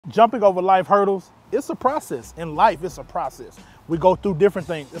jumping over life hurdles, it's a process. In life, it's a process. We go through different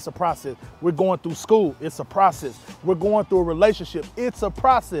things, it's a process. We're going through school, it's a process. We're going through a relationship, it's a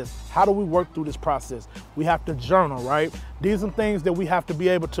process. How do we work through this process? We have to journal, right? These are things that we have to be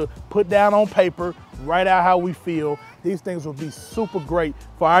able to put down on paper, write out how we feel. These things will be super great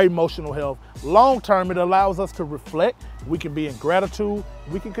for our emotional health. Long term, it allows us to reflect. We can be in gratitude.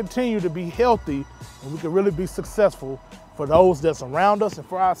 We can continue to be healthy, and we can really be successful for those that surround us and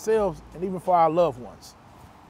for ourselves and even for our loved ones.